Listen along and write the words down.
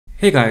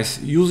Hey guys,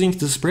 using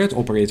the spread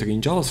operator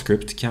in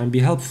JavaScript can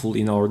be helpful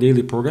in our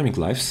daily programming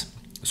lives.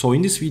 So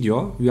in this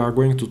video, we are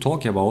going to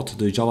talk about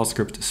the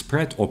JavaScript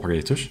spread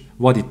operator,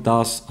 what it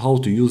does, how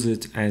to use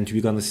it, and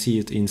we're gonna see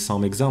it in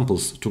some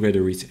examples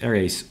together with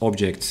arrays,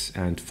 objects,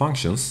 and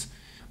functions.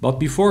 But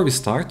before we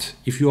start,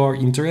 if you are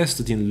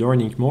interested in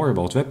learning more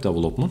about web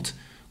development,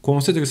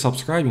 consider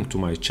subscribing to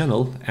my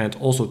channel and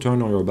also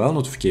turn on your bell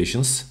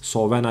notifications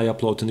so when I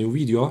upload a new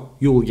video,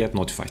 you will get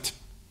notified.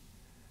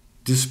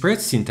 The spread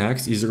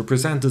syntax is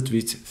represented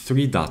with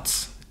 3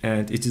 dots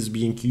and it is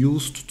being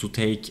used to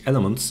take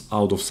elements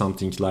out of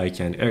something like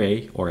an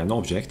array or an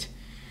object.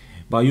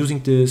 By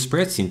using the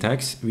spread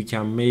syntax, we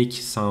can make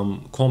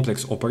some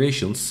complex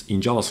operations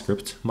in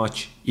JavaScript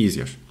much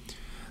easier.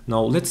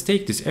 Now let's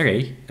take this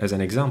array as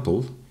an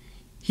example.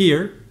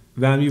 Here,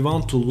 when we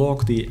want to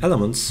log the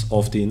elements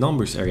of the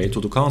numbers array to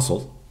the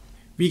console,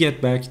 we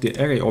get back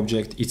the array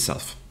object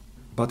itself.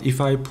 But if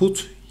I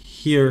put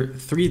here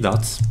 3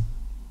 dots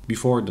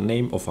before the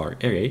name of our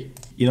array,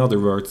 in other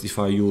words, if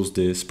I use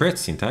the spread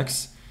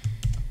syntax,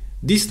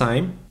 this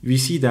time we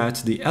see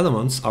that the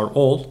elements are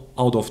all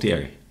out of the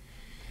array.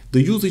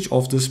 The usage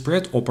of the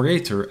spread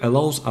operator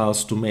allows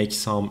us to make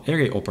some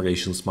array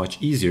operations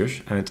much easier,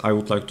 and I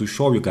would like to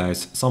show you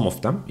guys some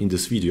of them in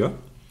this video.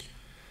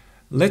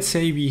 Let's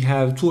say we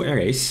have 2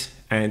 arrays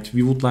and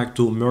we would like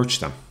to merge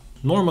them.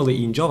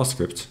 Normally in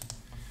JavaScript,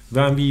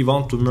 when we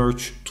want to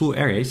merge 2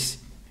 arrays,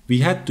 we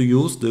had to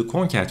use the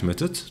concat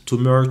method to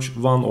merge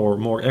one or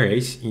more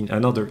arrays in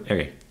another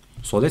array.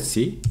 So let's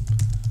see.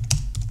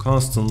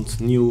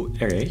 Constant new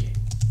array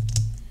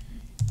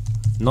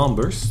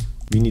numbers,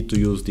 we need to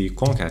use the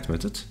concat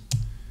method,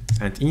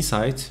 and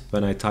inside,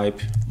 when I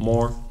type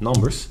more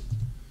numbers,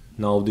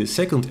 now the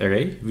second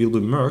array will be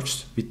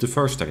merged with the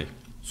first array.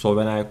 So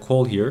when I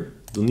call here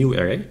the new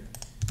array,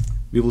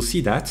 we will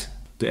see that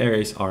the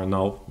arrays are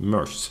now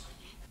merged.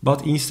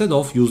 But instead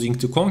of using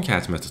the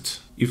concat method,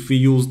 if we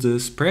use the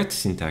spread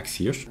syntax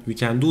here, we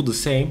can do the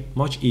same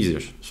much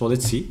easier. So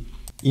let's see.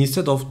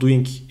 Instead of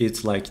doing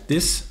it like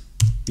this,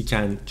 we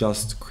can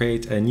just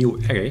create a new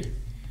array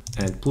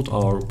and put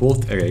our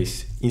both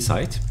arrays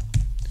inside.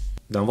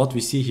 Then what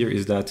we see here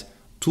is that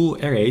 2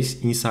 arrays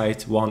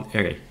inside one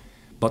array.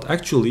 But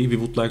actually we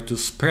would like to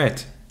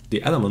spread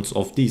the elements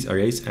of these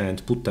arrays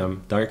and put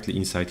them directly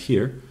inside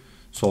here.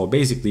 So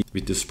basically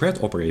with the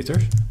spread operator,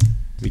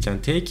 we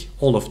can take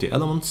all of the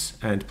elements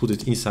and put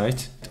it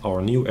inside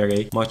our new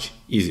array much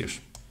easier.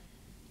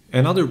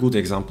 Another good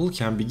example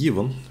can be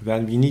given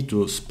when we need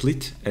to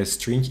split a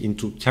string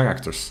into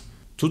characters.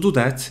 To do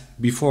that,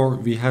 before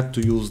we had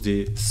to use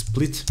the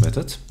split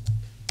method,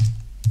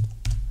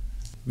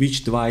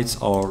 which divides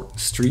our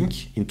string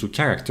into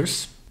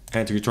characters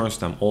and returns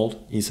them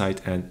all inside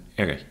an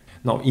array.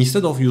 Now,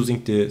 instead of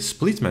using the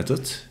split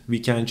method, we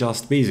can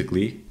just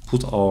basically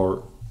put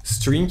our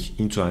string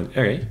into an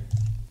array,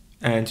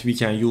 and we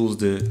can use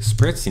the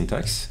spread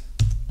syntax,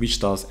 which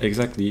does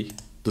exactly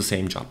the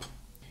same job.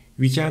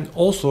 We can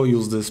also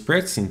use the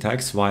spread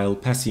syntax while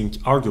passing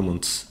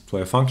arguments to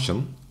a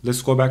function.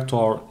 Let's go back to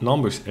our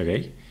numbers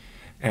array,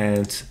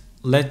 and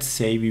let's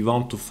say we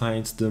want to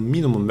find the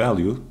minimum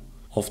value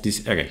of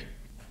this array.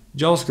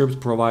 JavaScript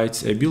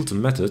provides a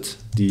built-in method,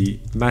 the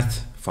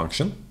math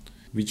function,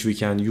 which we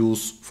can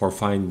use for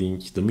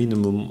finding the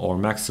minimum or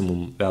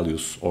maximum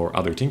values or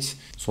other things.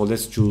 So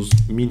let's choose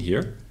min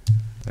here.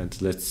 And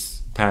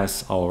let's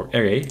pass our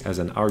array as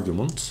an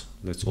argument.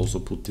 Let's also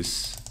put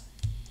this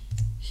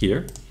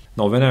here.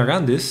 Now when I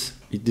ran this,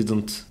 it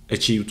didn't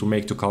achieve to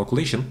make the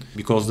calculation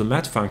because the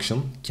math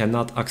function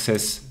cannot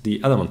access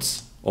the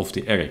elements of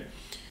the array.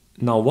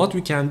 Now what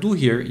we can do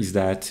here is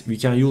that we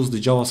can use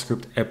the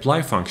JavaScript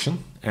apply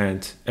function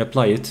and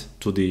apply it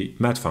to the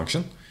math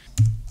function.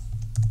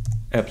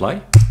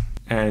 Apply.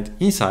 And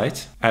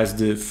inside, as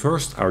the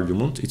first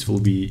argument, it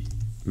will be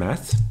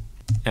math,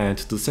 and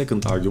the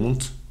second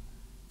argument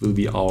will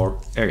be our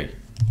array.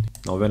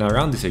 Now when I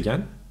run this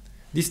again,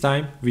 this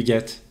time we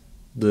get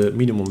the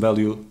minimum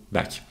value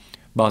back.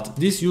 But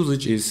this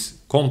usage is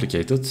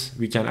complicated.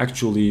 We can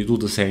actually do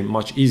the same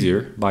much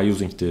easier by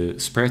using the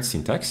spread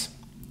syntax.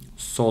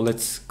 So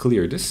let's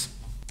clear this.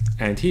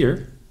 And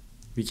here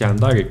we can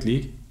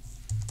directly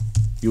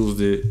use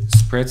the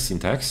spread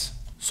syntax.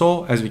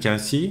 So as we can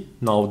see,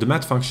 now the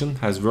math function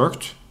has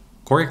worked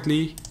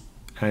correctly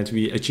and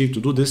we achieved to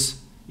do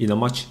this in a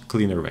much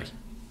cleaner way.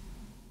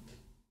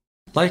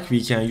 Like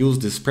we can use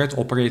the spread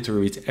operator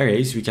with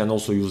arrays, we can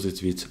also use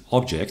it with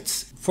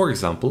objects. For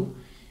example,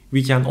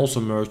 we can also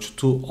merge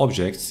 2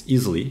 objects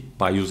easily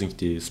by using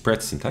the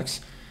spread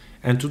syntax.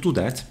 And to do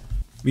that,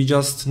 we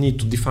just need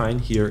to define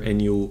here a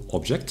new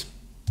object,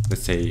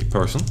 let's say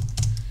person.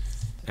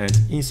 And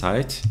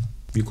inside,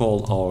 we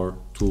call our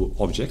 2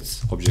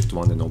 objects, object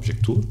 1 and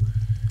object 2.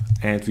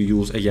 And we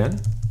use again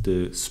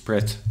the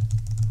spread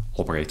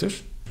operator.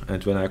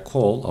 And when I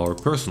call our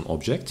person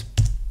object,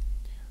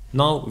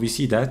 now we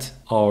see that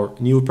our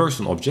new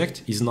person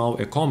object is now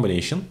a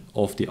combination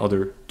of the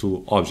other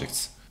 2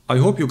 objects. I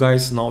hope you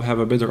guys now have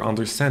a better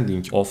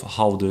understanding of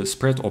how the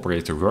spread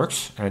operator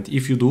works, and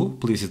if you do,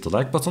 please hit the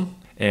like button.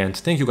 And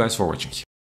thank you guys for watching.